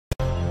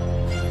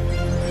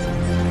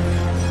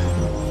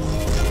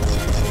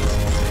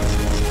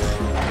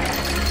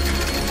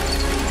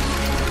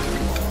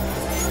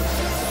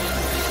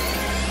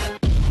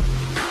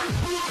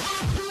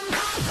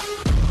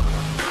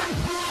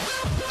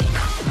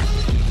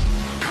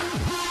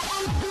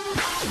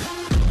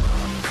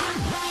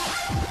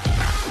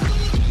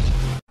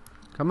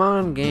Come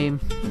on, game.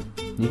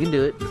 You can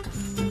do it.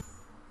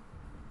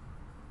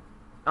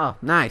 Oh,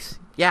 nice.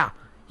 Yeah.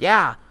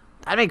 Yeah.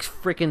 That makes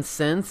freaking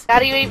sense.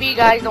 Got a UAV,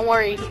 guys. Don't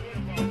worry.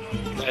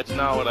 That's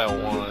not what I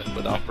want,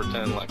 but I'll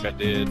pretend like I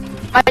did.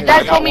 My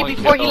dad told me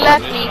before he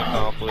left me,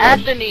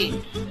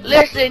 Anthony,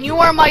 listen, you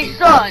are my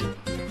son,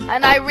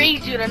 and I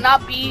raised you to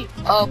not be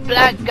a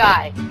black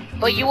guy.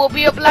 But you will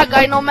be a black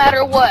guy no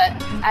matter what.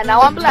 And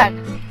now I'm black.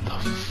 The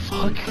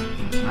fuck?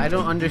 I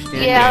don't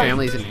understand your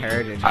family's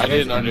inheritance. I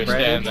didn't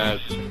understand that.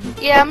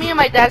 Yeah, me and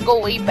my dad go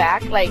way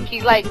back. Like,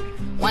 he's like,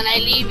 when I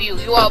leave you,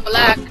 you are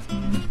black.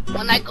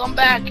 When I come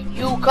back,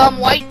 you come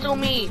white to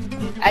me.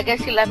 I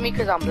guess he left me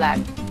because I'm black.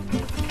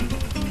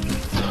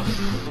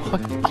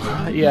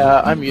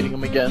 Yeah, I'm muting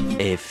him again.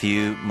 A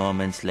few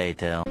moments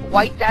later.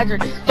 White dads are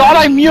just... Thought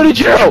I muted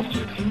you!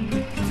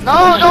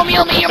 No, don't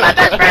mute me. You're my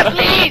best friend,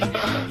 please.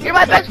 You're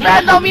my best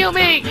friend. Don't mute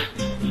me.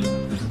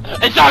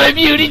 I thought I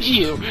muted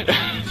you!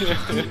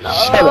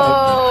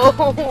 No,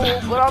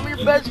 but I'm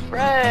your best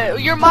friend.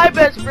 You're my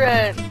best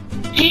friend.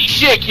 Eat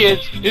shit,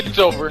 kids! It's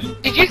over.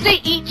 Did you say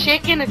eat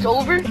chicken? It's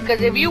over?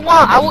 Because if you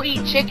want, I will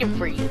eat chicken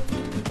for you.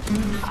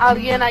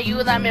 Alguien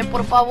ayúdame,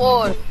 por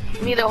favor.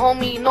 Mi dejó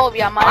mi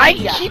novia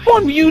Maria. I keep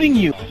on muting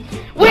you!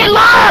 We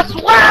lost!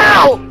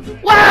 Wow!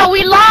 Wow,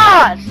 we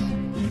lost!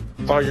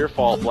 It's all your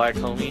fault, black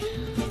homie.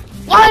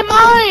 Why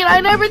mine? I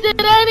never did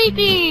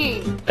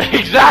anything!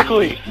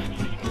 Exactly!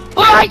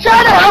 But I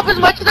try to help as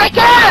much as I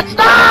can!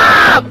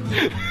 Stop!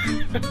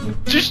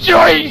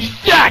 Destroy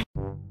Jack!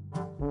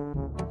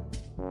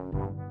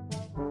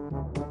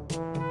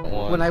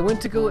 When I went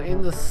to go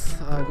in the,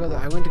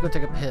 I went to go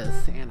take a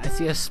piss, and I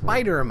see a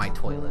spider in my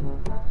toilet.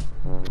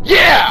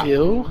 Yeah!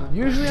 You?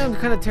 Usually I'm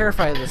kind of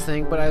terrified of this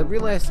thing, but I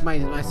realized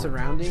my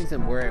surroundings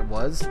and where it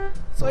was,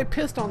 so I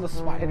pissed on the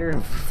spider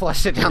and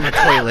flushed it down the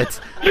toilet.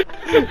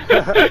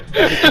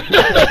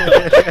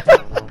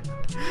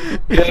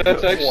 Yeah,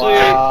 that's actually...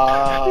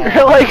 Wow.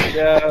 You're like...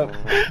 Yeah.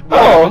 We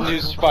have a new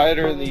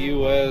spider in the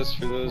US,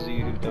 for those of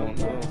you who don't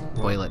know.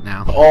 Toilet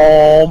now.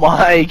 Oh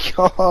my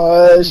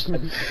gosh.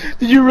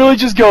 Did you really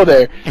just go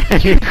there?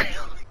 Can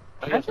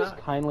I just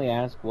kindly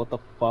ask what the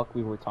fuck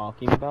we were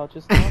talking about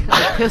just now?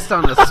 I pissed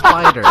on the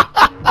spider.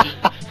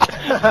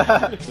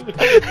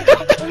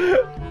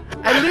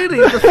 I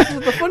literally,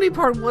 the funny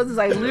part was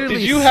I literally...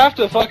 Did you have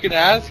to fucking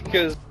ask,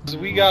 because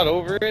we got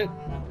over it?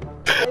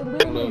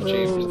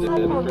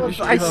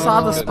 I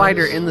saw the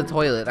spider in the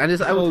toilet. I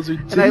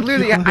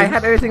literally, I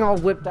had everything all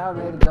whipped out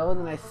and ready to go,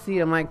 and then I see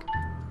it, I'm like,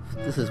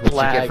 this is what you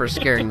get for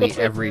scaring me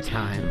every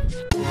time.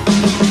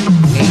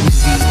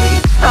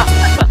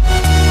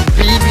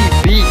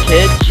 BBB,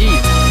 kid,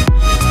 jeez.